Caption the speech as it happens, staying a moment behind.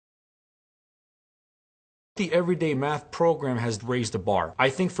The Everyday Math program has raised the bar. I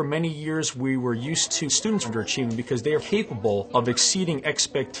think for many years we were used to students underachieving because they are capable of exceeding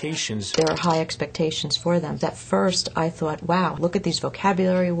expectations. There are high expectations for them. At first I thought, wow, look at these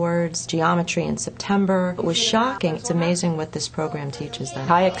vocabulary words, geometry in September. It was shocking. It's amazing what this program teaches them.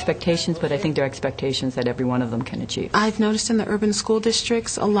 High expectations, but I think they're expectations that every one of them can achieve. I've noticed in the urban school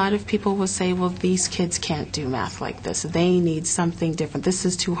districts, a lot of people will say, well, these kids can't do math like this. They need something different. This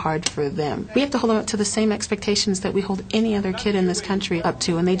is too hard for them. We have to hold them up to the same expectations that we hold any other kid in this country up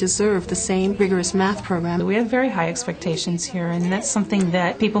to, and they deserve the same rigorous math program. We have very high expectations here, and that's something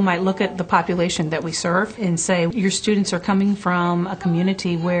that people might look at the population that we serve and say, your students are coming from a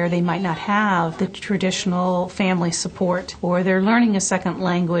community where they might not have the traditional family support, or they're learning a second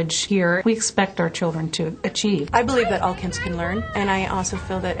language here. We expect our children to achieve. I believe that all kids can learn, and I also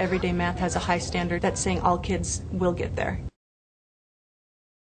feel that Everyday Math has a high standard that's saying all kids will get there.